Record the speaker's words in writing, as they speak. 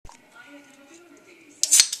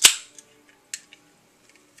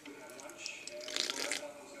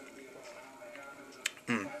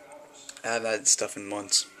I haven't had stuff in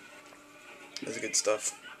months. That's good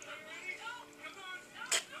stuff.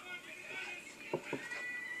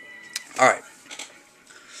 Alright.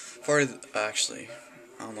 Actually,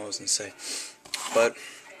 I don't know what I was going to say. But,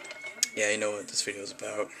 yeah, you know what this video is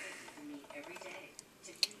about.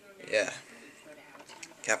 Yeah.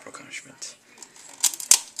 Capital punishment.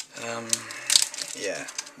 Yeah.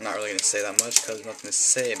 I'm not really going to say that much because there's nothing to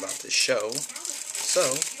say about this show. So,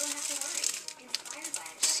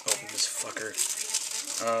 let's open this fucker.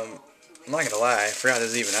 I'm not going to lie, I forgot it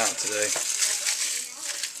was even out today.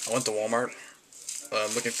 I went to Walmart.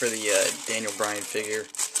 Looking for the Daniel Bryan figure.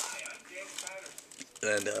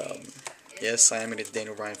 And, yes, I am going to get the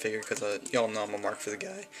Daniel Bryan figure because y'all know I'm a mark for the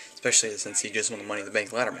guy. Especially since he just won the Money in the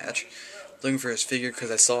Bank ladder match. Looking for his figure because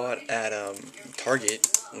I saw it at Target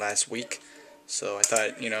last week. So I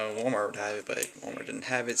thought, you know, Walmart would have it, but Walmart didn't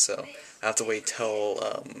have it. So I have to wait till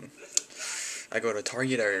I go to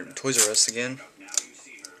Target or Toys R Us again.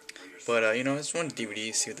 But, you know, I just wanted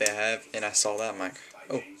DVD, see what they have. And I saw that, I'm like,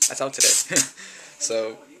 oh, that's out today.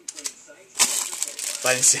 So, if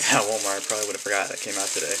I didn't see that at Walmart, I probably would have forgot that came out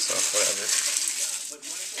today, so whatever.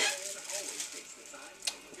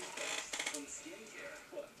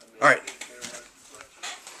 Alright.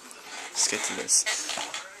 Let's get to this.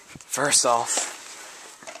 First off,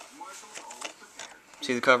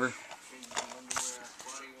 see the cover?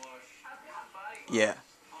 Yeah.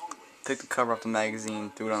 Took the cover off the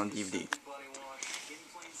magazine, threw it on DVD.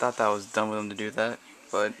 Thought that was dumb of them to do that,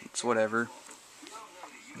 but it's whatever.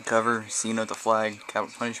 Cover, Cena with the flag,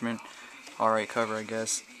 capital punishment. Alright cover, I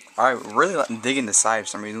guess. Alright, really digging the side for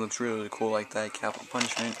some reason. It looks really, really cool like that. Capital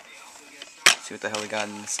punishment. See what the hell we got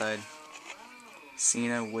on the side.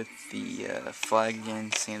 Cena with the flag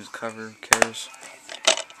again. Sam's cover. Who cares?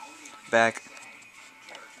 Back.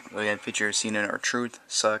 We got a picture of Cena and R-Truth.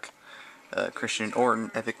 Suck. Christian and Orton.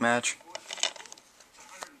 Epic match.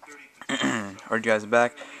 Alright, you guys are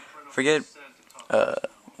back. Forget.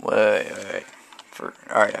 Wait.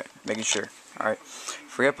 Alright, making sure. Alright.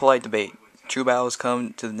 Forget polite debate. True battles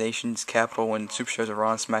come to the nation's capital when superstars of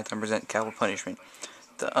Raw and SmackDown present capital punishment.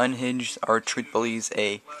 The unhinged R-Truth believes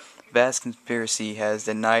a vast conspiracy has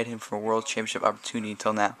denied him from a world championship opportunity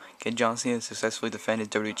until now. Can John Cena successfully defend his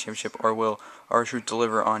WWE Championship, or will R-Truth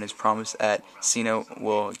deliver on his promise that Cena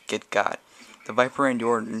will get God? The Viper and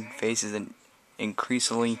Orton faces an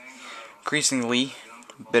increasingly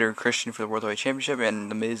bitter Christian for the World Heavyweight Championship,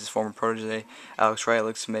 and The Miz's former protege Alex Wright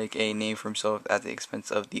looks to make a name for himself at the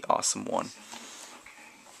expense of the Awesome One.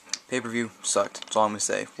 Pay-per-view sucked. That's all I'm gonna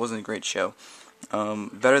say. Wasn't a great show.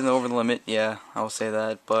 Better than Over the Limit, yeah, I'll say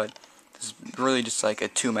that. But this is really just like a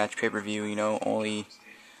two-match pay-per-view. You know, only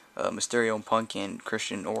Mysterio and Punk and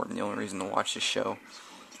Christian and Orton the only reason to watch this show.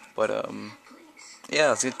 But yeah,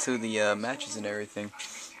 let's get to the matches and everything.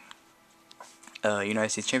 United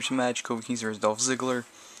States Championship match, Kofi Kingston versus Dolph Ziggler.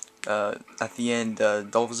 At the end,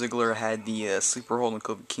 Dolph Ziggler had the sleeper hold on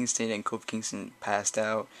Kofi Kingston, and Kofi Kingston passed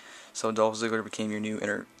out. So Dolph Ziggler became your new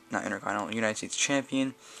Intercontinental United States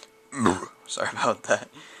Champion. Sorry about that.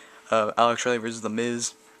 Alex Riley versus The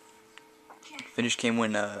Miz. Finish came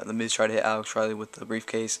when The Miz tried to hit Alex Riley with the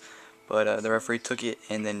briefcase, but the referee took it,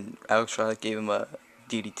 and then Alex Riley gave him a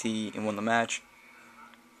DDT and won the match.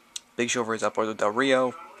 Big Show versus Alberto Del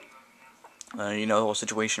Rio. You know, the whole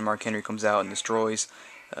situation, Mark Henry comes out and destroys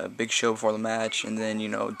Big Show before the match, and then, you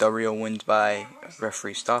know, Del Rio wins by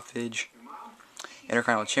referee stoppage.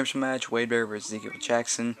 Intercontinental Championship match, Wade Barrett versus Ezekiel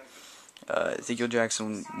Jackson. Ezekiel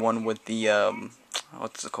Jackson won with the,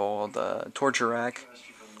 what's it called, torture rack.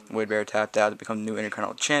 Wade Barrett tapped out to become the new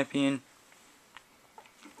Intercontinental Champion.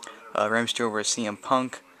 Rey Mysterio versus CM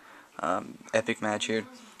Punk. Epic match here.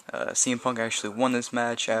 CM Punk actually won this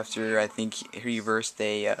match after, I think, he reversed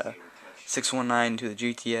a 619 to the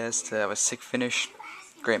GTS to have a sick finish.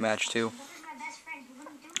 Great match too.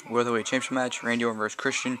 World Heavyweight Championship match, Randy Orton versus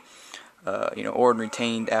Christian. You know, Orton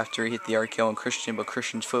retained after he hit the RKO on Christian, but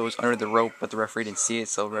Christian's foot was under the rope, but the referee didn't see it,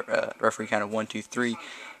 so referee counted 1, 2, 3.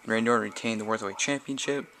 And Randy Orton retained the World Heavyweight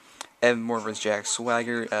Championship. Evan Moore versus Jack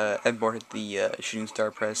Swagger. Evan Moore hit the shooting star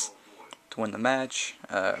press to win the match.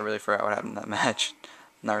 I really forgot what happened in that match.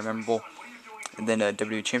 Not memorable. And then a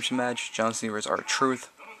WWE Championship match, John Cena versus R-Truth.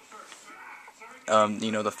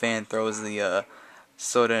 You know, the fan throws the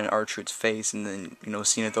soda in R-Truth's face, and then, you know,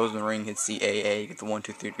 Cena throws in the ring, hits the AA, get the 1,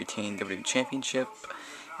 2, 3 to retain WWE Championship.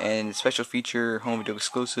 And special feature, home video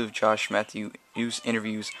exclusive, Josh Matthews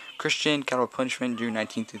interviews Christian, Capital Punishment, June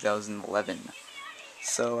 19, 2011.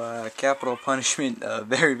 So, Capital Punishment,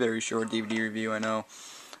 very, very short DVD review, I know.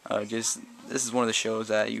 This is one of the shows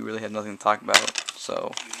that you really have nothing to talk about,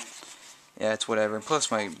 so yeah, it's whatever. Plus,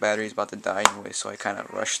 my battery's about to die anyway, so I kind of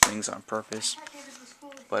rush things on purpose.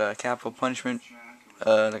 But Capital Punishment,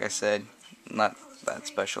 like I said, not that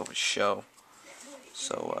special of a show.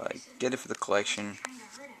 So get it for the collection.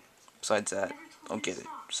 Besides that, don't get it.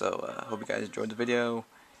 So hope you guys enjoyed the video.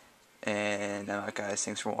 And guys,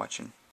 thanks for watching.